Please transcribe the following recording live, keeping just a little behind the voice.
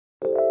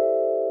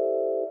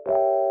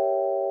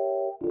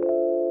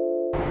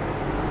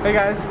Hey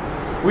guys,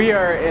 we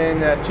are in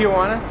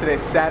Tijuana.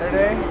 Today's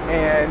Saturday,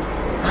 and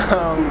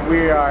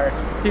we are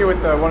here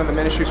with one of the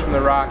ministries from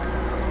The Rock,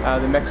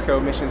 the Mexico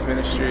Missions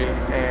Ministry,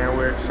 and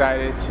we're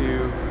excited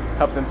to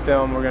help them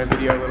film. We're going to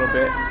video a little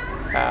bit.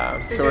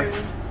 So we're a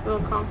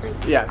little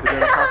conference. Yeah, they're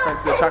doing a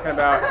conference. They're talking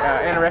about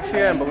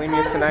anorexia and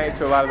bulimia tonight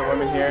to a lot of the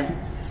women here.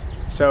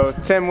 So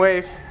Tim,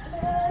 wave.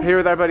 We're here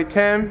with our buddy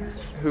Tim,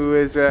 who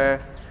is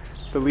the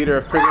leader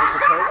of Prisoners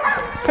of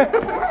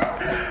Hope.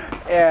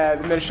 Yeah,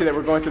 the ministry that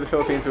we're going to the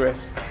Philippines with.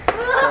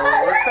 So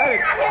we're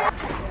excited.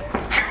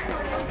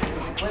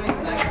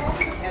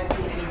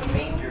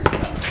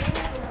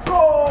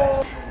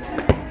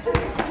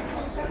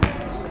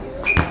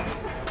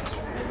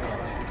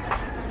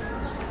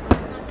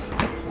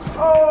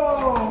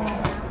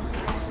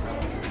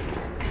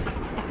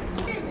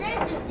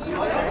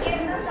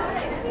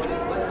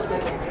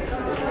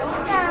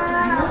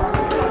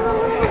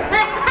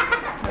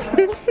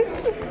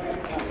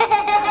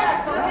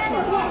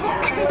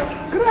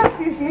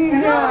 Gracias,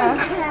 niña.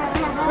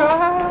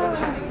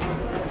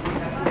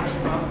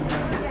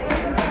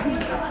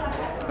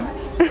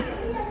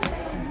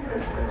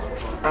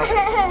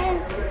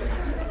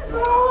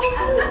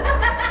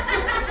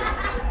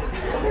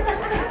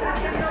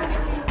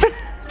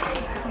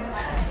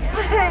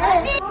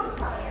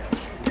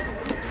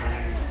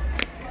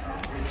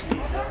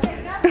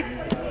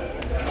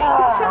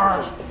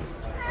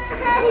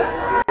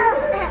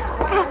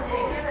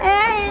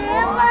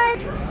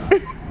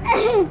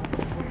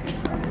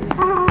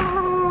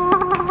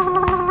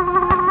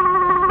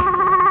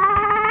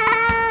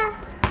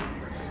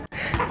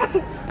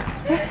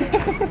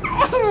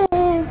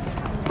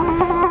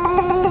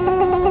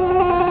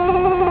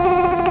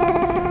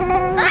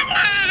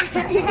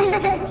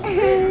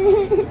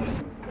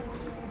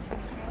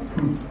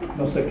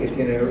 No sé qué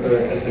tiene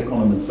ese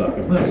con el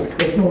mensaje.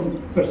 Es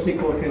un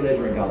versículo que les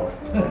regalo.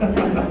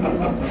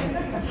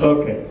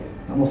 Ok,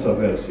 vamos a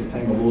ver si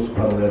tengo luz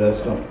para leer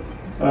esto.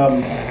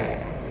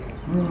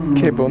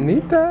 Qué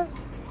bonita.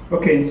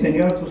 Ok,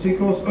 enseñar a tus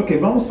hijos. Ok,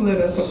 vamos a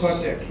leer esta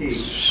parte aquí.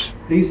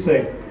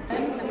 Dice: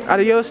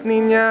 Adiós,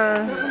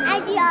 niña.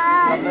 Adiós.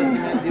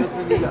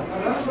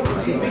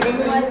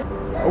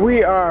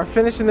 We are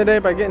finishing the day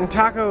by getting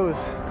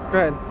tacos. Go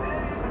ahead.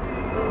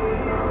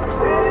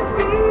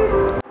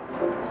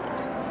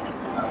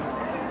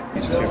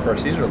 These two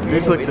first. These look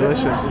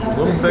delicious. A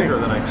little bigger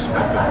than I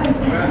expected.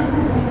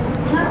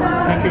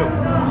 Thank you.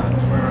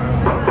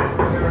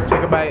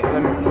 Take a bite.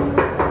 Let me...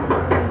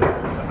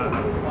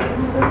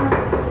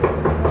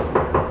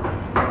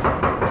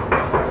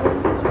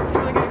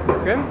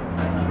 It's good?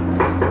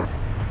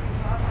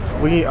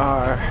 We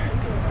are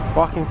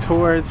walking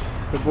towards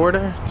the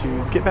border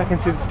to get back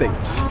into the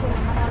States.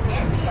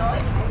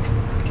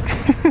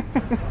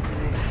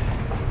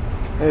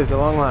 There's a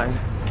long line.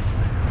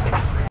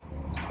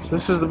 So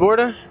this is the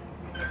border.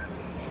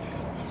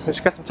 We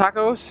just got some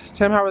tacos.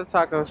 Tim, how are the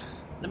tacos?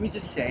 Let me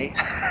just say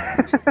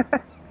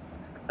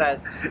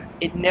that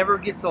it never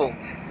gets old.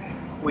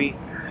 We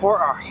pour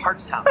our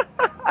hearts out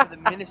for the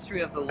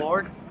ministry of the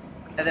Lord,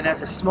 and then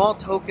as a small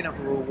token of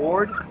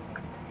reward,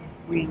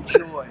 we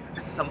enjoy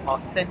some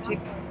authentic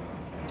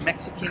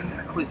Mexican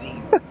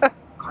cuisine.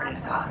 Carne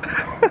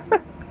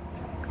asada.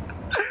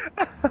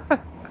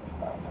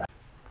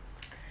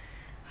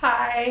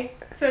 Hi.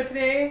 So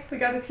today we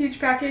got this huge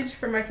package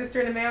from my sister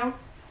in the mail.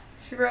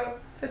 She wrote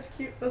such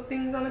cute little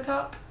things on the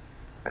top.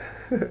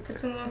 Put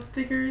some little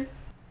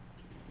stickers.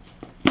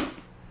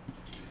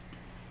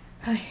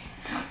 Hi.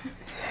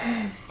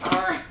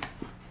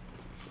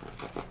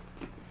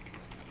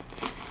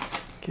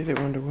 Get it,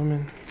 Wonder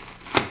Woman.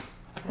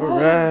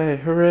 Hooray,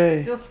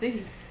 hooray. Still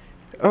sticky.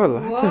 Oh,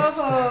 lots of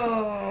stuff.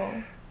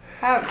 Whoa.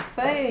 How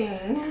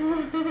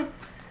exciting.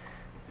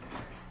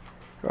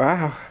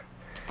 Wow.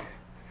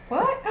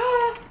 What?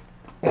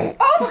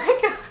 Oh my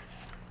gosh.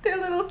 They're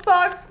little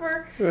socks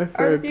for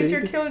our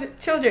future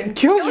children. Children?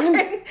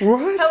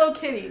 What? Hello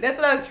Kitty. That's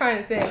what I was trying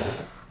to say.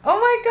 Oh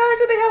my gosh,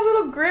 they have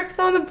little grips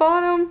on the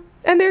bottom.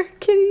 And they're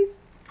kitties.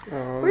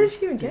 Oh. Where did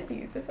she even get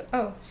these?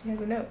 Oh, she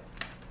has a note.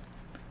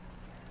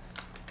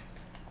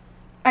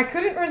 I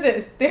couldn't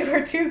resist. They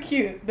were too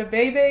cute. The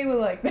baby will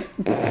like them.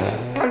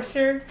 I'm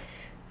sure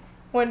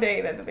one day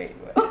that the baby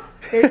will.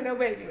 There's no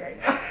baby right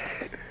now.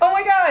 Oh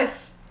my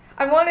gosh.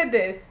 I wanted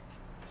this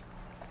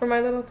for my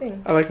little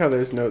thing. I like how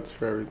there's notes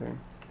for everything.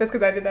 That's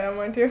because I did that on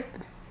mine too.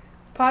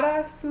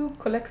 Para su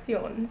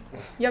colección.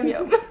 Yum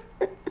yum.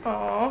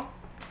 Aww.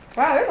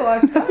 Wow, there's a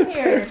lot of stuff in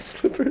here.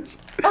 Slippers.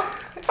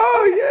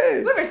 Oh,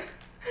 yay. Slippers.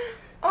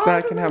 Oh, now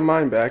I can have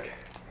mine back.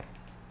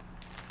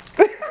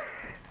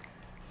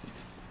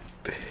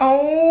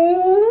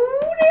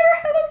 Oh,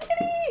 they're Hello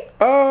Kitty.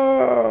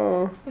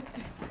 Oh. What's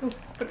this? Oh,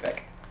 put it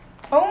back.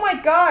 Oh my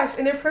gosh,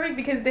 and they're perfect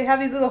because they have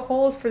these little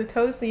holes for the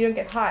toes so you don't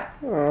get hot.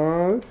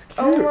 Oh, that's cute.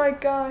 Oh my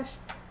gosh.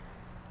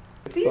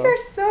 These are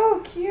so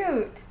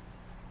cute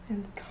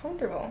and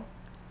comfortable.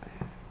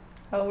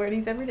 I'll wear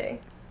these every day.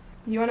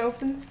 You want to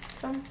open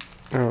some?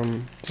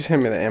 Just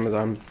hand me the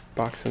Amazon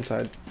box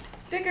inside.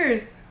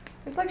 Stickers.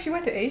 It's like she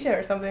went to Asia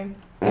or something.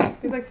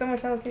 There's like so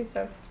much Hello Kitty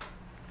stuff.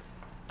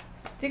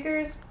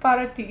 Stickers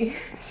para ti.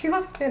 She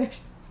loves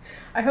Spanish.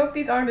 I hope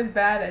these aren't as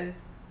bad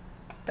as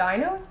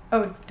dinos.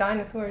 Oh,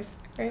 dinosaurs,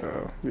 right?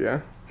 Oh,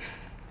 yeah.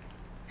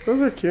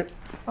 Those are cute.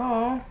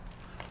 Oh.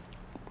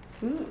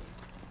 Ooh.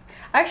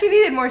 I actually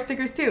needed more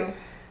stickers too.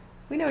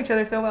 We know each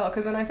other so well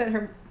because when I sent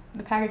her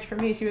the package for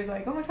me, she was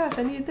like, "Oh my gosh,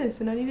 I needed this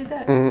and I needed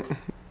that."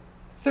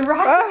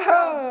 Sriracha.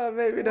 Ah,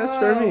 maybe that's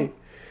for me.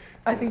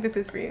 I think this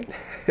is for you.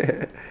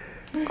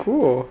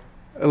 Cool.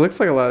 It looks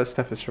like a lot of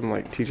stuff is from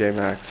like TJ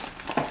Maxx.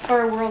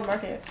 Or a World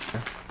Market.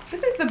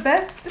 This is the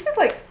best. This is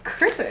like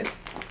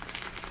Christmas.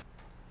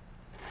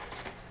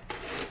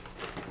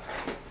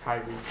 Hi,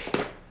 Reese.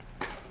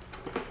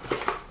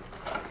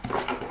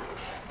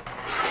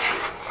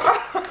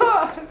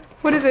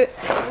 What is it?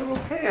 A little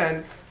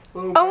pan.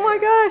 Oh my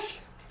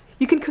gosh!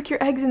 You can cook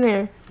your eggs in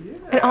there. Yeah.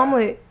 An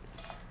omelet.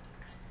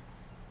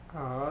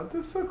 Oh,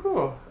 that's so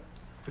cool.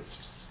 It's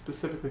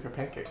specifically for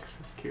pancakes.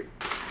 That's cute.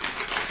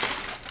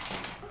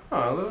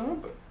 Oh, a little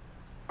notebook.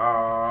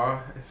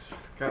 Oh, it's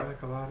got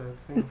like a lot of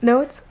things.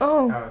 Notes?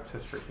 Oh, it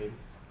says for Katie.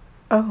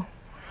 Oh,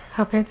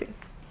 how fancy.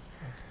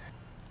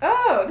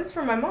 Oh, this is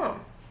for my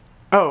mom.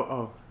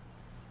 Oh.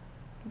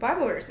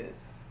 Bible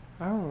verses.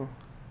 Oh.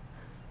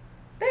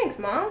 Thanks,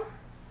 Mom.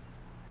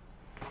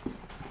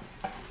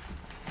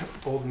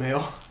 Old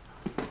mail.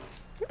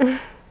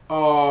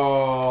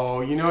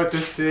 Oh, you know what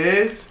this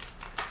is?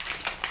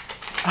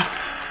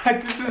 I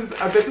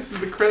bet this is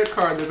the credit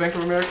card, the Bank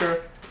of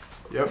America.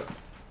 Yep.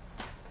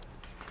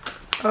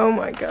 Oh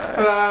my gosh.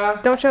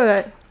 Ta-da. Don't show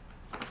that.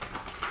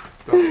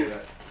 Don't do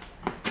that.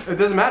 It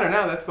doesn't matter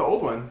now, that's the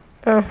old one.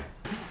 Oh.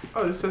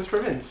 Oh, this says for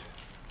Vince.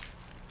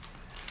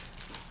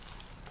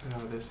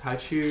 Oh, there's high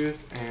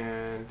chews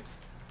and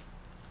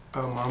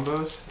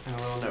Mambos and a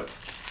little note.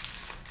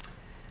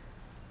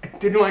 I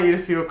didn't want you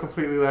to feel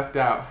completely left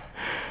out.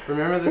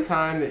 Remember the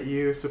time that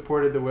you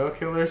supported the whale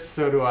killers?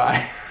 So do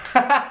I.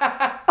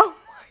 Oh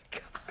my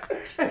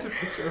gosh. That's a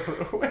picture of a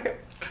little whale.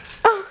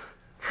 Oh.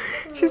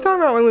 She's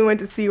talking about when we went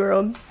to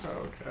SeaWorld.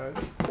 Oh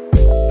gosh.